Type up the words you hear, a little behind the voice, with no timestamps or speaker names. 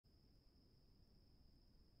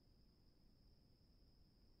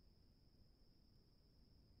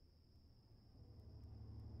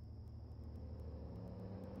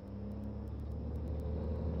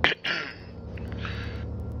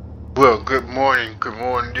Good morning,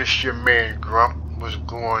 this is your man Grump. What's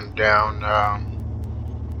going down?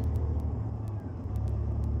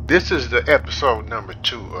 This is the episode number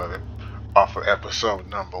 2 of it, off of episode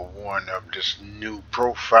number 1 of this new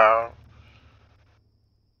profile,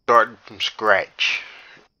 starting from scratch.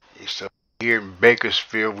 So here in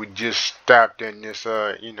Bakersfield, we just stopped in this,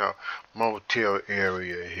 motel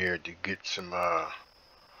area here to get some,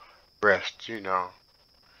 rest,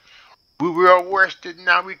 We were rested,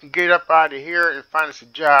 now we can get up out of here and find us a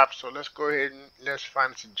job. So let's go ahead and let's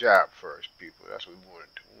find us a job first, people. That's what we want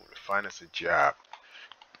to do. We want to find us a job.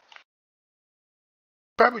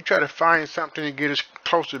 Probably try to find something to get us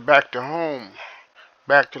closer back to home,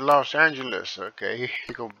 back to Los Angeles. Okay, here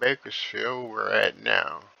you go, Bakersfield, where we're at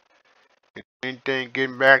now. Anything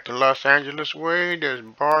getting back to Los Angeles way? There's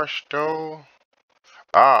Barstow.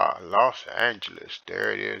 Ah, Los Angeles.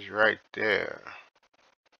 There it is right there.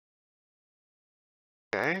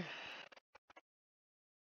 Okay.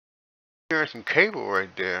 There's some cable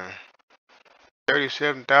right there.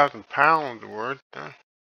 37,000 pounds worth. Huh?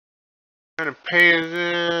 And the pay is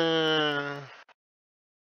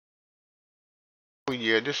oh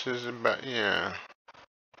yeah, this is about, yeah.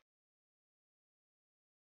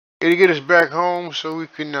 It'll get us back home so we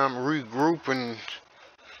can regroup and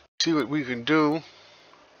see what we can do.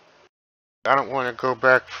 I don't want to go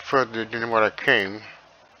back further than what I came.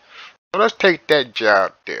 So let's take that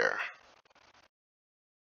job there.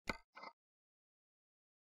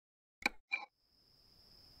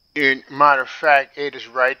 In matter of fact, it is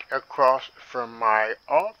right across from my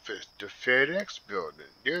office, the FedEx building.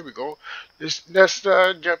 There we go. Let's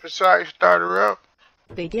jump inside, start her up.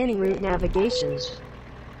 Beginning route navigation.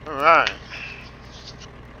 Alright.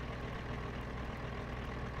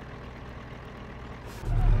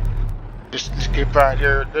 Let's get out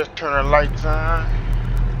here. Let's turn our lights on.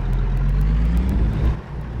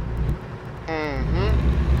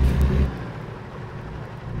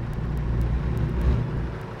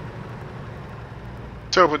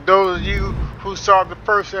 So for those of you who saw the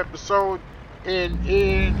first episode in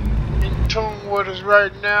tune with us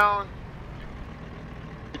right now,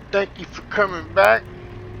 thank you for coming back.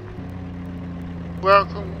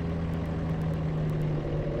 Welcome.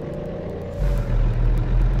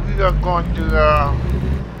 We are going to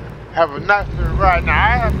have a nice little ride. Now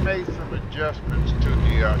I have made some adjustments to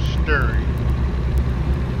the steering.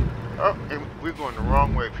 Oh, and we're going the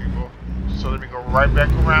wrong way, people. So let me go right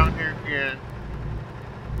back around here again.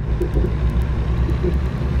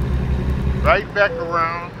 Right back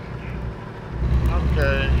around.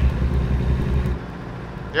 Okay.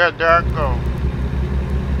 Yeah, there I go.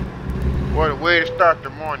 What a way to start the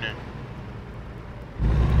morning.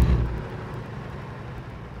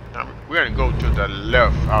 Now, we're gonna go to the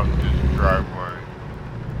left out this driveway.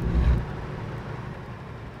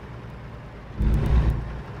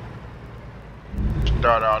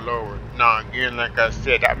 Start all over. Now again, like I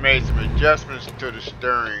said, I made some adjustments to the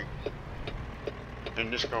steering.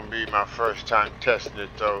 And this is gonna be my first time testing it,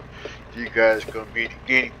 so you guys gonna be the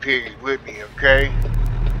guinea pigs with me, okay?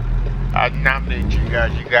 I nominate you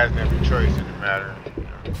guys. You guys have a choice in the matter.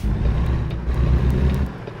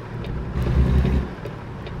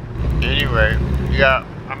 Anyway, yeah,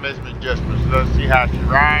 I made some adjustments. Let's see how she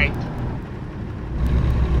rides.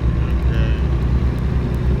 Okay.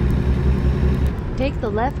 Take the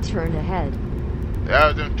left turn ahead. That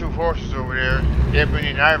was them 2 horses over there, Ebony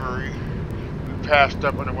and Ivory. Passed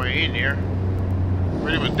up on the way in here.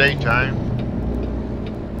 But it was daytime.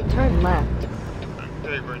 Turn left.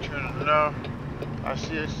 Okay, we're turning left. I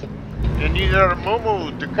see it. And these are the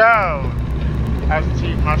moo-moos, the cows. I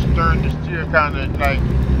see my stern is still kind of like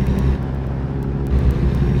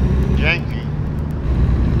janky.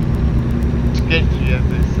 Sketchy, as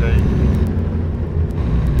they say.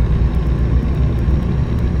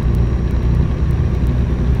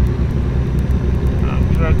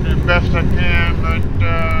 I do the best I can, but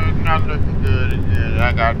not looking good again.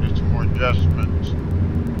 I got to do some more adjustments.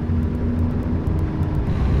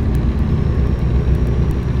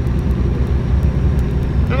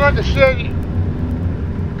 And like I said,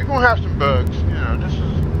 we're gonna have some bugs. You know, this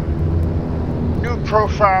is new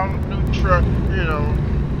profile, new truck. You know,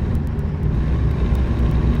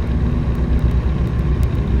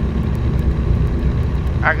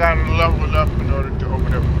 I got to level up in order to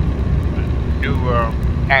open up new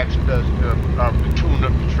aspects of the tune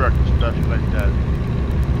up the truck and stuff like that.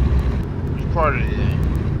 It's part of the game.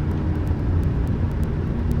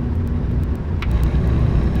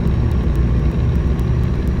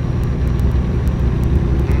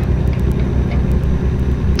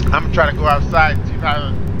 I'm gonna try to go outside and see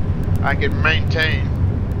how I can maintain.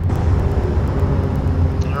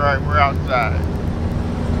 Alright, we're outside.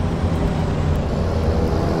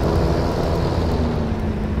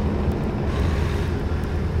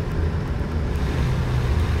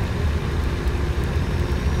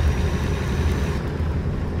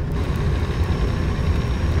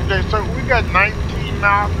 Okay, so we got 19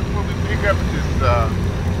 miles before we pick up this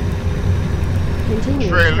Continue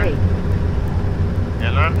trailer. straight.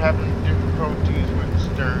 And I'm having difficulties with the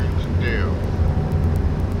steering still.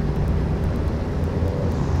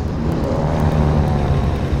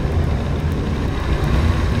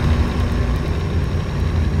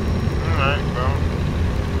 Alright, well.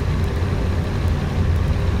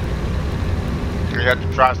 We have to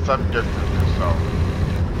try something different, so.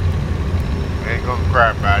 Ain't gonna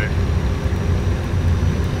cry about it.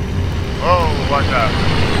 Oh, watch out.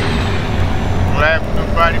 Glad for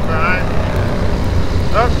nobody behind me.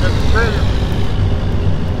 Oh, there's a trailer.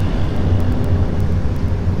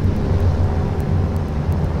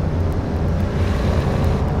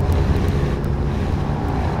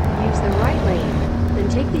 Use the right lane, then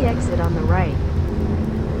take the exit on the right.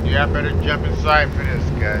 Yeah, I better jump inside for this,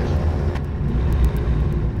 guys.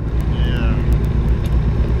 Yeah.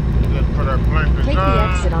 Let's put our blinkers Take on. the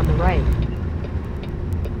exit on the right.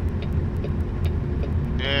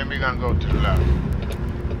 And we're gonna go to the left.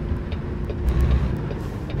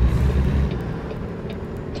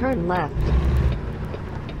 Turn left.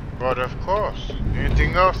 But of course,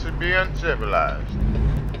 anything else would be uncivilized. You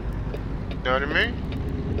know what I mean?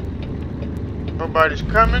 Nobody's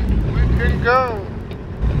coming, we can go.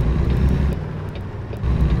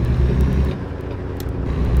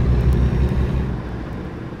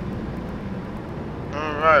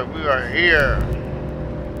 Alright, we are here.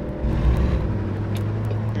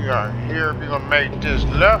 We are here, we're gonna make this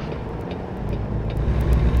left.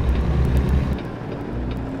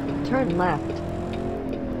 Turn left.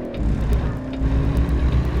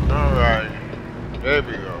 Alright, there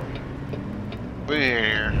we go. We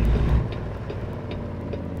here.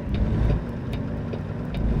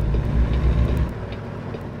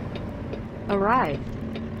 Arrived.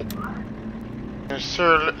 Yes,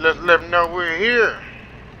 sir, let's let them know we're here.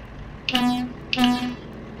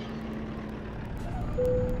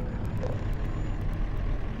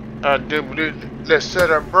 Let's set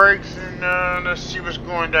our brakes and let's see what's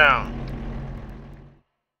going down.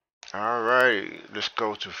 Alright, let's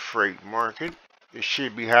go to freight market. It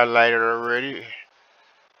should be highlighted already.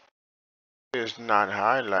 It's not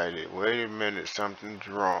highlighted. Wait a minute, something's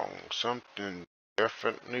wrong. Something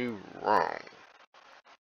definitely wrong.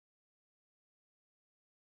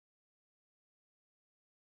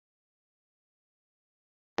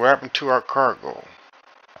 What happened to our cargo?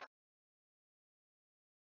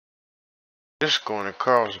 This is going to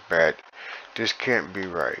cause bad. This can't be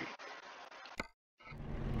right.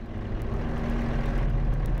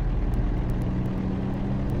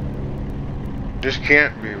 This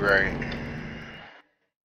can't be right.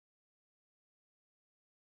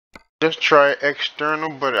 Let's try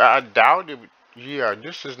external, but I doubt it. Yeah,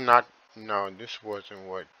 this is not. No, this wasn't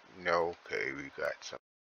what. No, okay, we got something.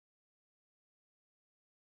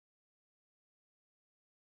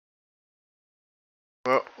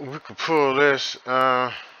 Well, we could pull this.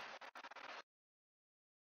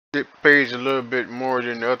 It pays a little bit more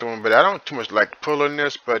than the other one, but I don't too much like pulling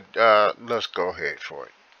this. But let's go ahead for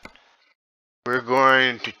it. We're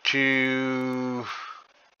going to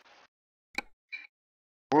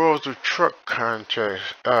Worlds of Truck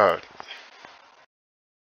contracts. The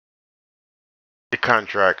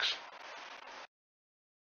contracts.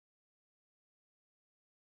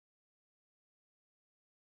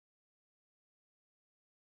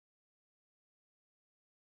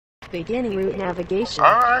 Beginning route navigation.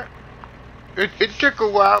 Alright. It took a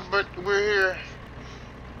while, but we're here.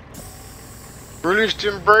 Release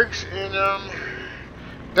them brakes, and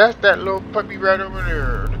that's that little puppy right over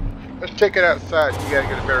there. Let's take it outside. You gotta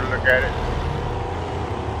get a better look at it.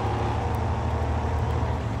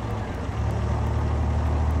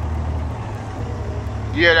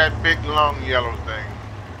 Yeah, that big long yellow thing.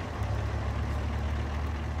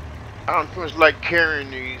 I don't feel like carrying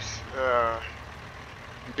these.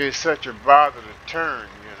 They're such a bother to turn,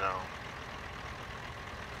 you know.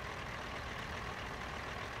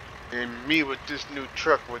 And me with this new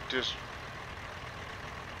truck with this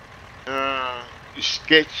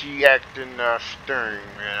sketchy acting steering,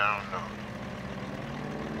 man, I don't know.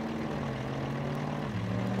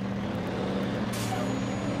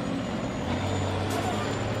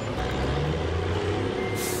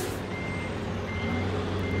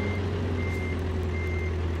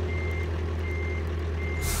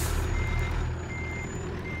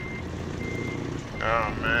 Oh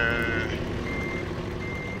man.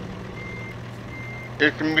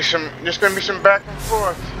 There's gonna be some back and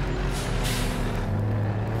forth.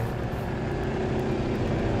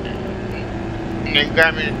 And they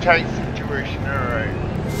got me in a tight situation, alright.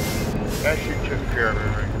 That should took care of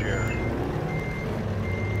it right there.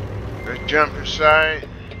 Let's jump inside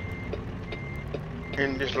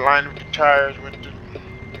and just line up the tires with the.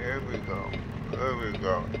 There we go. There we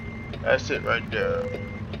go. That's it right there.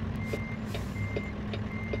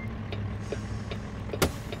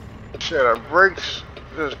 Set our brakes.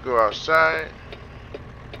 Let's go outside.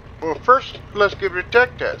 Well, first, let's give it a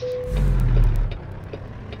tech test.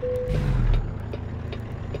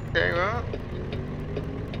 Okay, well.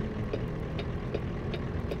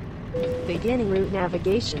 Beginning route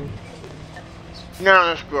navigation. Now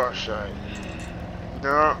let's go outside.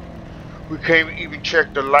 No, we can't even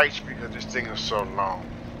check the lights because this thing is so long.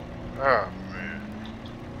 Oh, man.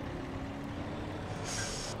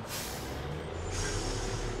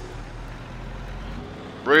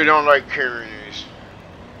 Really don't like carrying these.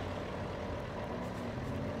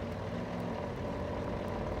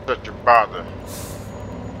 Such a bother.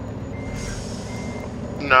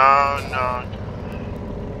 No.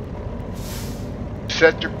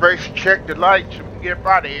 Set your brakes, check the lights, so we can get up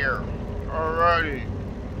out of here. Alrighty.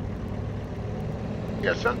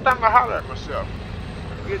 Yeah, sometimes I holler at myself.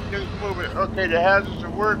 Get things moving. Okay, the hazards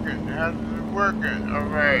are working. The hazards are working.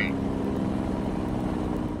 Alright.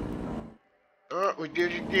 Oh, we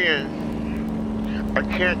did it again. I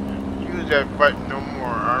can't use that button no more.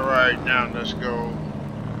 Alright, now let's go.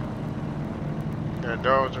 And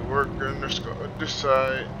those are working. Let's go this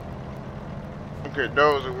side. Okay,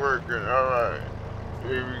 those are working. Alright.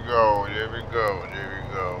 There we go. There we go. There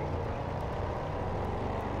we go.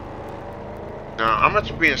 Now, I'm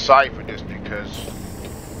not being sorry for this because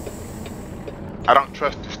I don't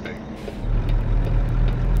trust this thing.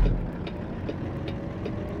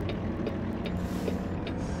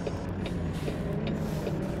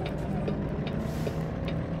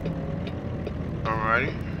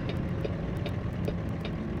 Alrighty.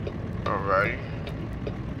 Alrighty.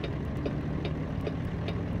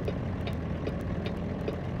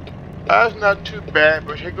 That's not too bad,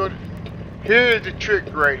 but here's the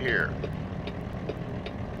trick right here.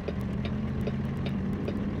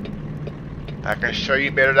 I can show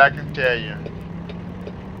you better than I can tell you.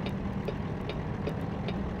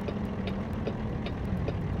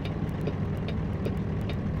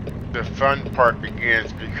 The fun part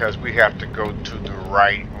begins because we have to go to the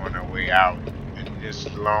right on our way out in this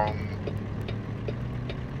long,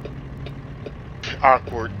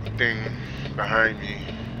 awkward thing behind me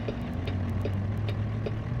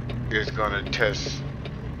is gonna test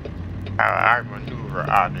how I maneuver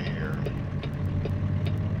out of here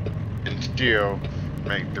and still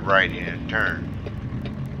make the right hand turn.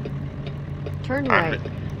 Turn right.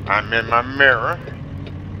 I'm in my mirror.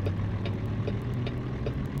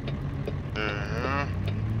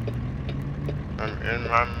 I'm in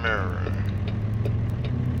my mirror.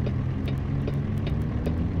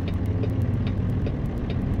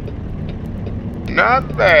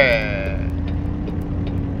 Not bad.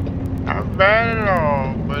 Not bad at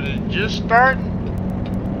all, but it's just starting.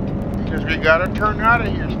 Because we gotta turn out of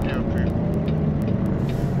here still, people.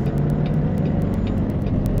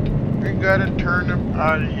 We gotta turn them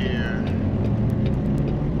out of here.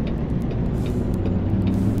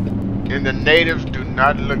 And the natives do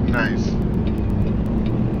not look nice.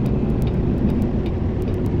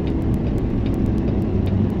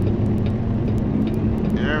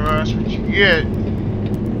 Yeah, well, that's what you get.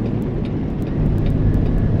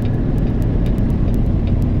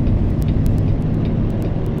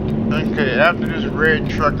 Okay, after this red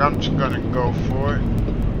truck, I'm just gonna go for it.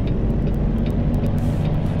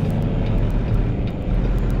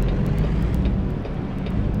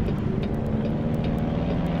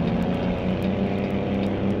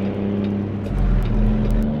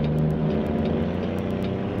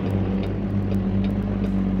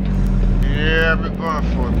 Yeah, we're going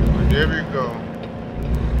for it, people. There we go.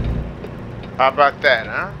 How about that,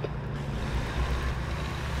 huh?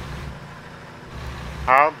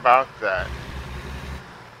 How about that?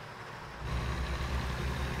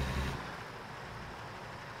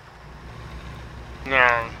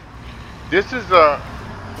 Now, this is a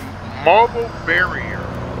mobile barrier.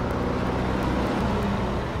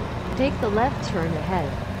 Take the left turn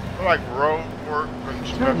ahead. Like road work and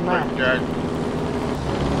stuff Turn like left. that.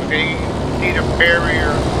 They need a barrier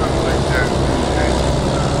or something like that.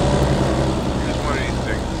 It's one of these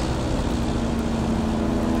things.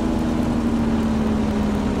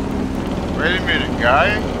 Wait a minute, guy.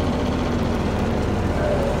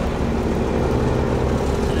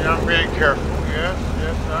 Yeah, I'm being careful. Yes,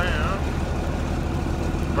 I am.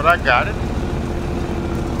 but I got it.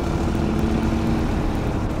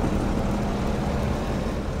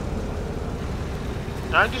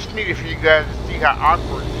 I just needed for you guys to see how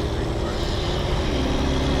awkward this thing was.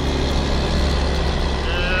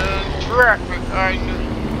 And traffic, I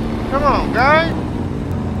knew. Come on, guys.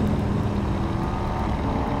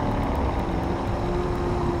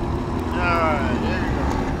 Alright, there you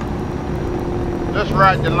go. Let's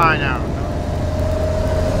ride the line out.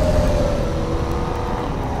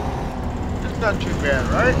 It's not too bad,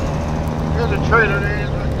 right? There's a trailer there.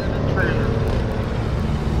 There's a trailer.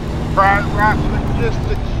 Pride Rock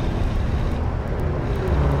Logistics.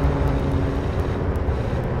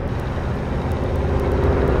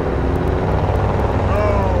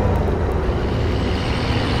 Oh.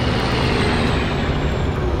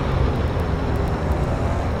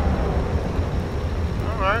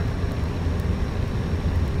 Alright.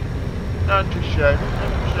 Not too shabby, not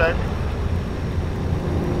too shabby.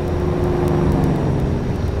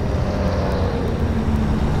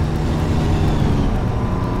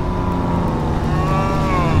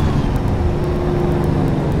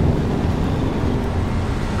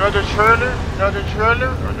 Another trailer? Another trailer?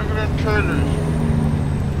 Oh, look at them trailers.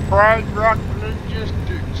 Pride Rock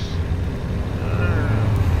Logistics.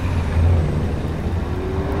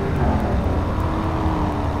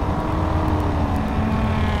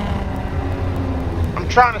 I'm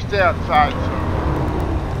trying to stay outside so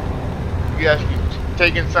you guys can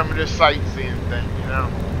take in some of this sightseeing thing, you know?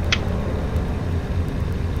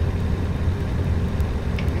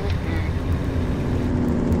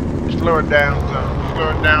 Slow it down some. Slow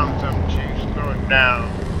it down some, Chief. Slow it down.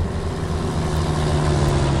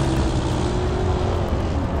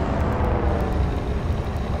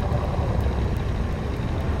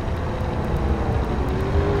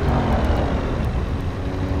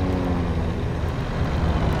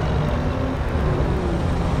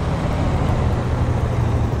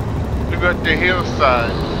 Look at the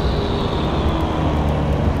hillside.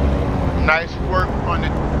 Nice work on the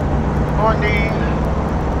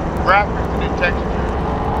graphics and the texture.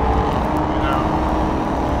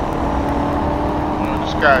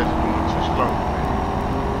 This guy's going too slow.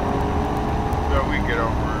 So we get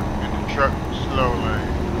over in the truck slow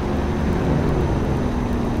lane.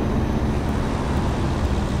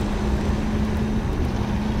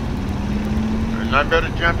 And I better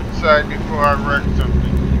jump inside before I wreck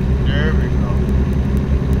something. There we go.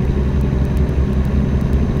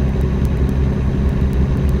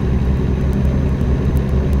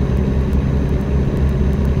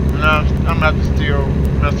 And I'm not to still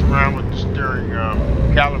mess around with the steering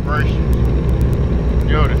calibrations,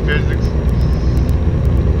 you know, the physics,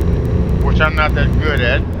 which I'm not that good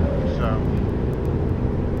at. So,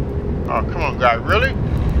 oh come on, guy, really?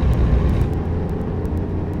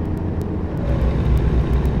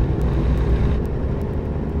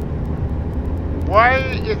 Why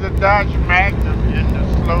is a Dodge Magnum in the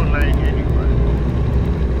slow lane anyway?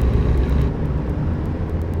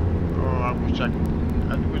 Oh, I wish I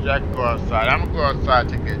could go outside. I'm gonna go outside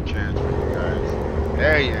to get a chance for you guys.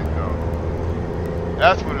 There you go.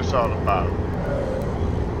 That's what it's all about.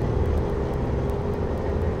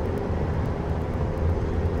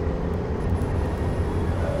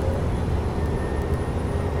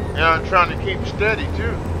 And I'm trying to keep steady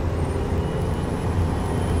too.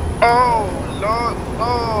 Oh Lord,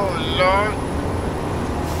 oh Lord.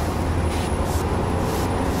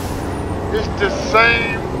 It's the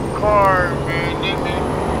same car, man.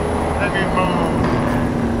 Let me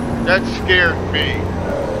move. That scared me.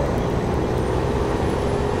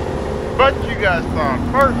 But you guys saw it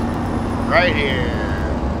first. Right here.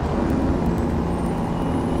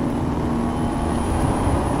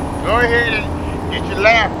 Go ahead and get your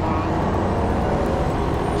laugh on.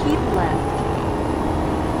 Keep left.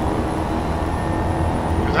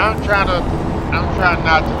 Cause I'm trying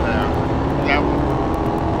not to laugh. That one.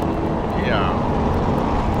 Yeah.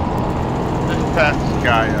 Let's pass this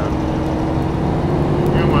guy up.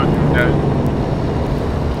 You want to do that?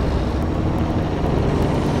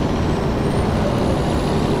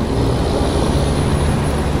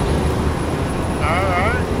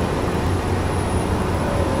 Alright.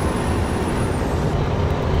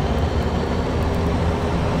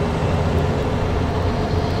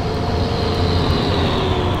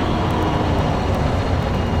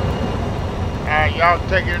 Alright, y'all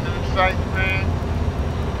take it into the sights, man.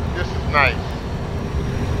 This is nice.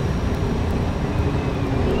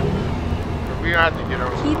 We don't have to get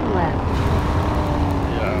over. Keep left.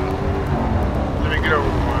 Yeah. Let me get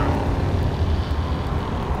over one.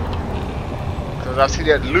 Because I see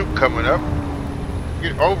that loop coming up.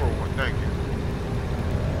 Get over one, thank you.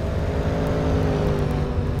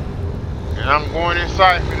 And I'm going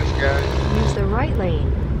inside for this guy. Use the right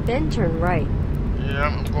lane, then turn right. Yeah,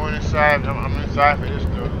 I'm going inside. I'm inside for this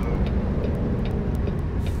little.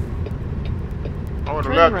 I would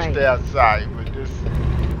Turn love right. to stay outside, but the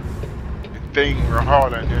thing we're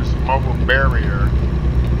hauling, this mobile barrier.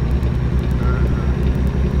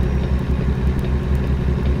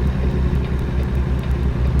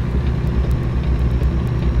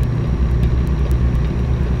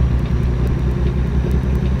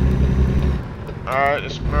 Alright,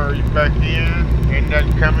 let's merge back in. Ain't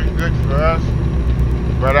nothing coming good for us.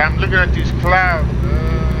 But I'm looking at these clouds.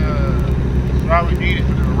 That's all we needed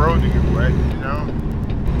for the road to get wet, you know.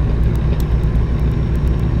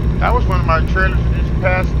 That was one of my trailers that just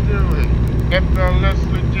passed through it. FLS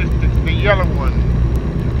Logistics, the yellow one.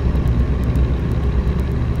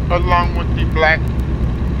 Along with the black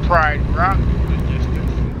Pride Rock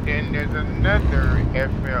Logistics. Then there's another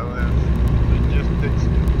FLS Logistics.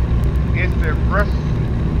 It's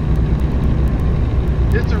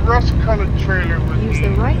a rust colored trailer with Use the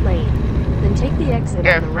right lane, then take the exit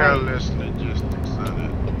on the right. FLS Logistics on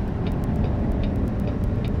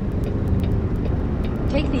it.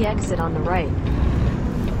 Take the exit on the right.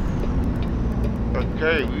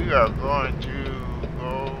 Okay, we are going to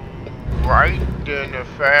go right, then a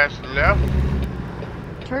fast left.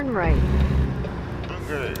 Turn right.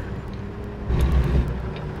 Okay.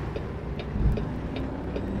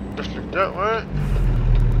 Let's look that way.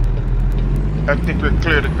 I think we're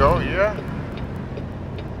clear to go, yeah?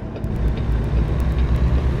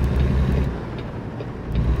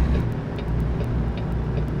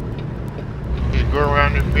 Just go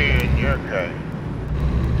around the bend, yeah, okay.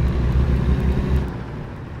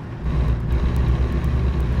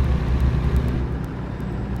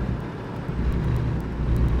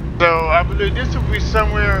 So I believe this will be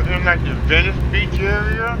somewhere in like the Venice Beach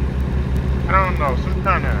area. I don't know, some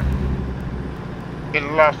kind of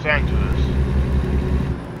in Los Angeles.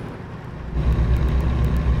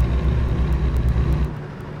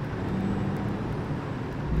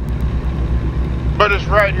 But it's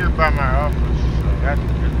right here by my office, so that's a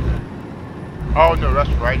good thing. Oh no,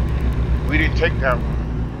 that's right. We didn't take that one.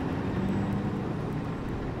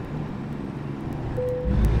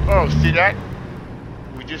 Oh, see that?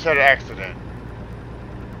 We just had an accident.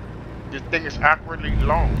 This thing is awkwardly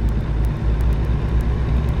long.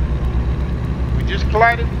 We just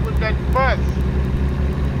collided with that bus.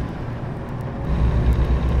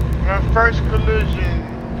 My first collision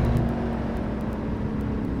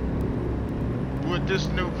with this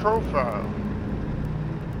new profile.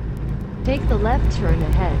 Take the left turn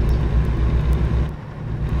ahead.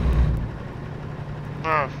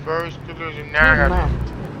 My first collision. Now Turn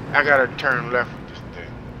left. I gotta turn left with this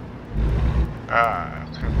thing. Ah,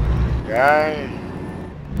 come on, guy.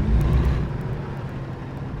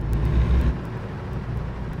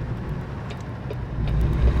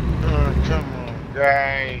 Oh, come on,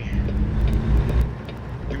 guy.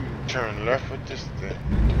 You turn left with this thing.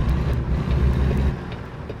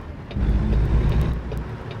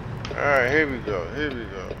 Alright, here we go, here we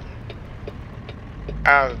go.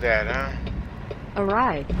 How's that, huh?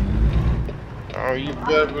 Arrive. Oh, you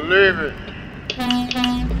better believe it.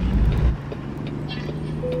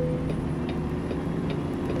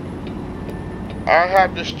 I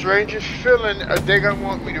have the strangest feeling they're gonna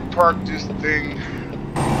want me to park this thing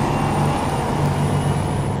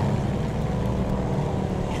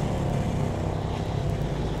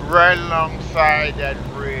right alongside that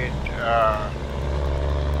red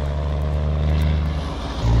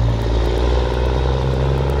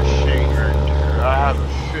machine right there. I have a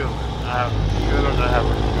feeling. I have a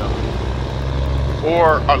feeling.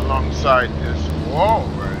 Or alongside this wall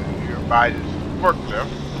right here by this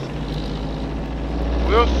forklift.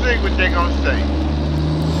 We'll see what they're gonna say.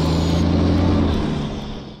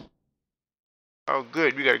 Oh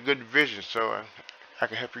good, we got a good vision, so I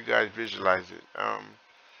can help you guys visualize it.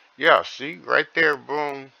 Yeah, see, right there,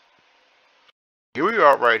 boom. Here we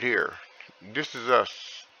are right here. This is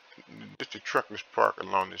us. This the truck was parked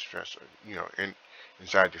along this fence, you know,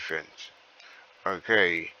 inside the fence.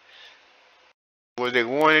 Okay. What they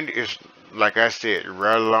wanted is, like I said,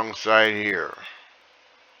 right alongside here.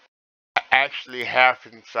 Actually half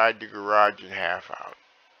inside the garage and half out.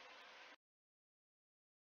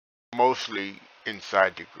 Mostly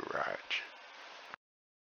inside the garage.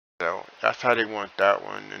 So that's how they want that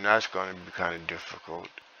one, and that's going to be kind of difficult.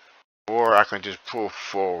 Or I can just pull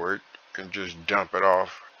forward and just dump it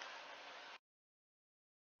off.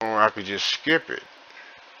 Or I could just skip it.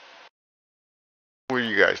 What do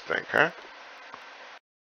you guys think, huh? What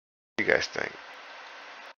do you guys think?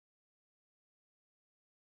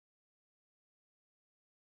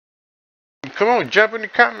 Come on, jump in the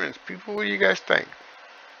comments, people. What do you guys think?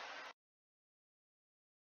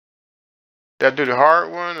 Should I do the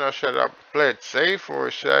hard one, or should I play it safe,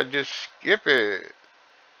 or should I just skip it?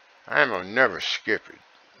 I am gonna never skip it.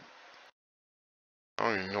 I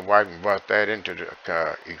don't even know why I can brought that into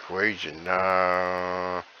the equation.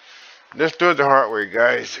 Let's do it the hard way,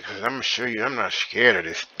 guys, because I'm gonna show you I'm not scared of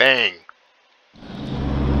this thing.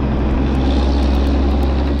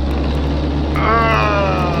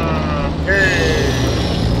 Okay.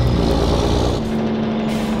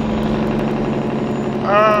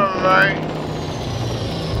 Alright.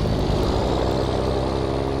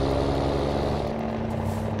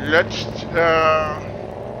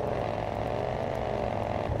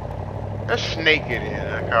 Let's snake it in.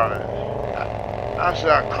 I call it. That's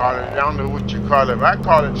what I call it. I don't know what you call it, but I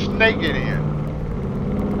call it snake it in.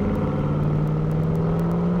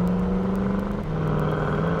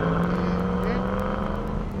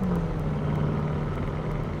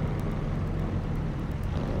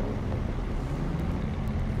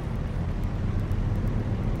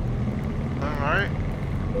 Alright.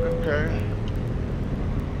 Okay.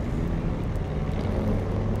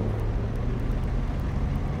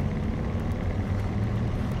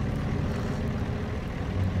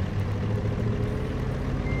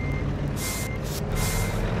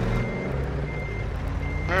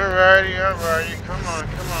 Alrighty, come on.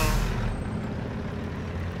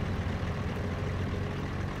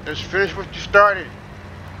 Let's finish what you started.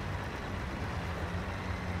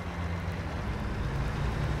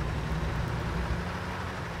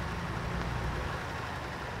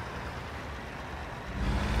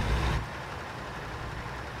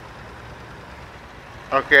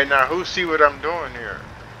 Okay, now who see what I'm doing here?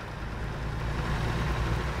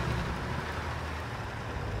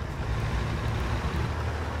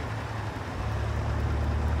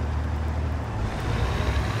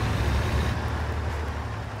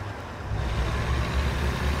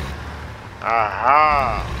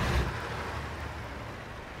 Aha!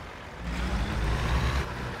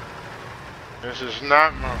 This is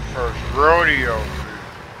not my first rodeo.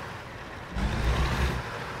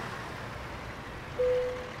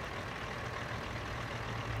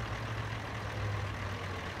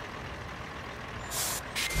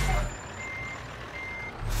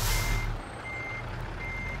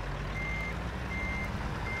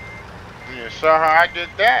 You saw how I did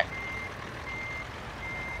that?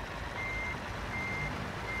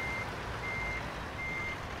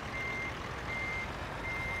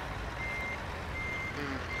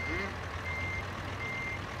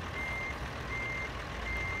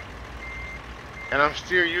 And I'm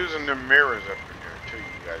still using the mirrors up in there too, you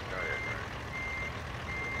guys know that, right?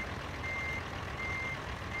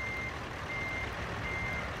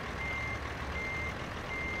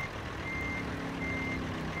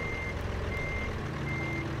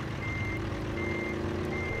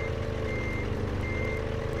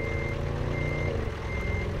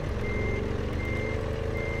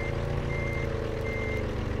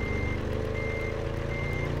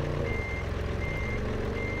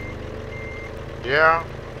 Yeah.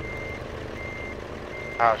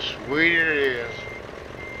 How sweet it is.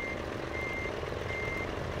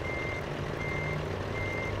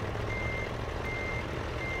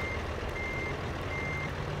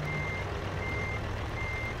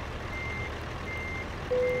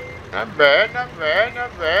 Not bad.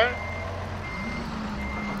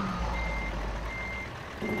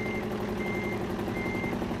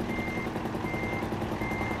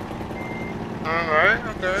 Alright,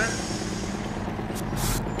 okay.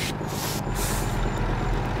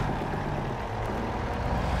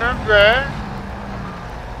 Not bad.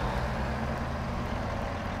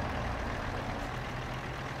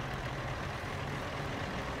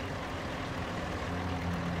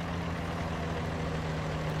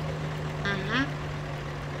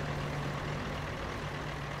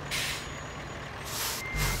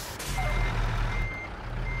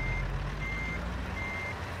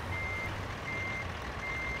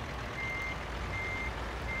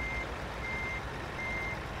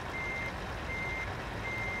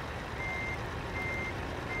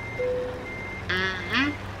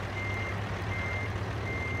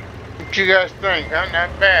 What you guys think, huh?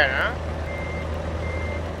 Not bad, huh?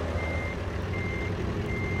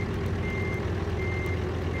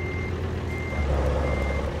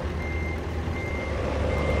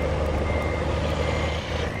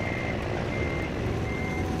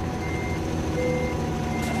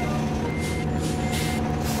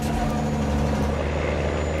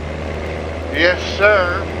 Yes,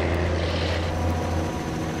 sir.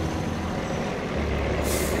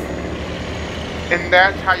 And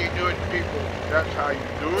that's how you do it, people. That's how you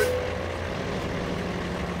do it.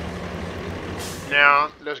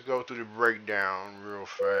 Now, let's go through the breakdown real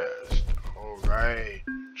fast. Alright,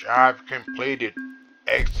 job completed.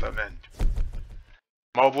 Excellent.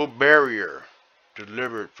 Mobile barrier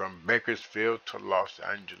delivered from Bakersfield to Los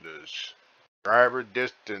Angeles. Driver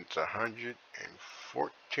distance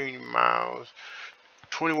 114 miles.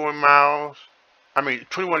 21 miles.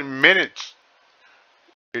 21 minutes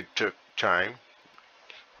it took time.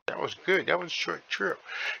 That was good. That was a short trip.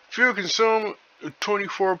 Fuel consumed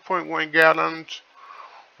 24.1 gallons.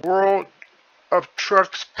 World of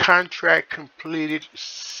Trucks contract completed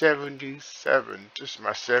 77. This is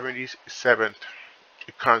my 77th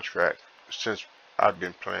contract since I've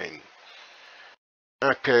been playing.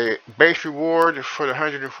 Okay, base reward for the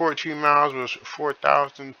 114 miles was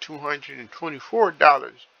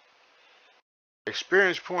 $4,224.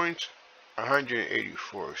 Experience points,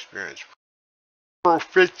 184 experience points.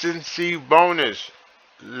 Proficiency bonus,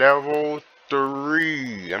 level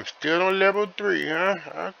 3. I'm still on level 3,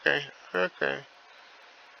 huh? Okay.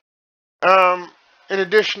 An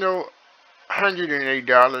additional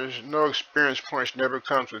 $108. No experience points never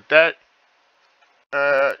comes with that.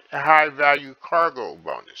 High value cargo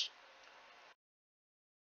bonus.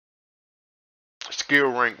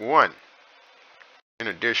 Skill rank 1. An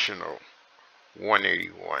additional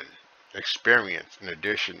 181. Experience an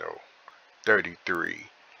additional 33.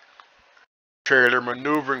 Trailer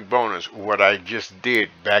maneuvering bonus. What I just did.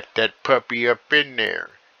 Back that puppy up in there.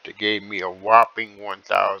 That gave me a whopping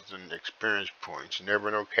 1,000 experience points. Never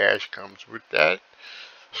no cash comes with that.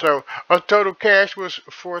 So our total cash was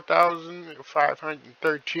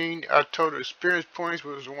 4,513. Our total experience points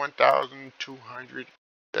was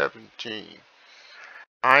 1,217.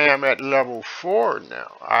 I am at level 4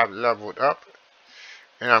 now. I've leveled up,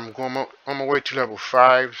 and I'm on my way to level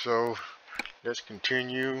 5. So let's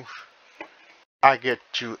continue. I get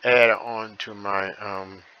to add on to my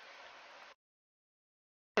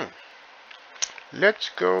Let's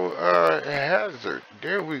go hazard.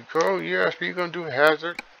 There we go. Yes, we're gonna do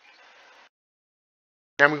hazard.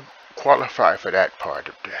 And we qualify for that part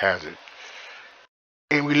of the hazard.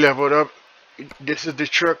 And we leveled up. This is the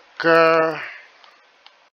truck.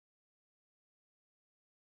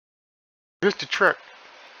 This is the truck.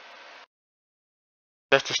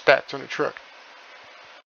 That's the stats on the truck.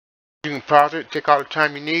 You can pause it, take all the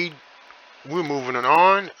time you need. We're moving it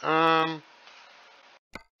on.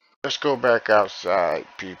 Let's go back outside,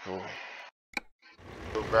 people.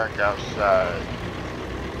 Go back outside.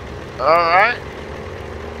 Alright.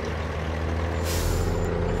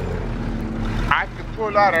 I can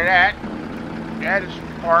pull out of that. That is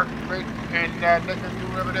parked, and they can do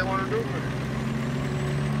whatever they want to do with it.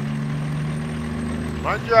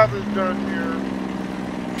 My job is done here.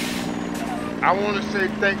 I want to say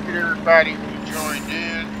thank you to everybody who joined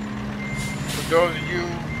in. For those of you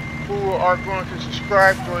who are going to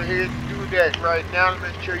subscribe, go ahead and do that right now.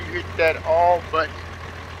 Make sure you hit that all button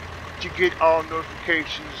to get all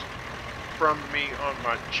notifications from me on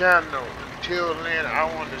my channel. Until then, I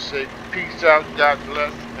want to say peace out, God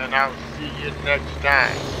bless, and I'll see you next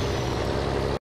time.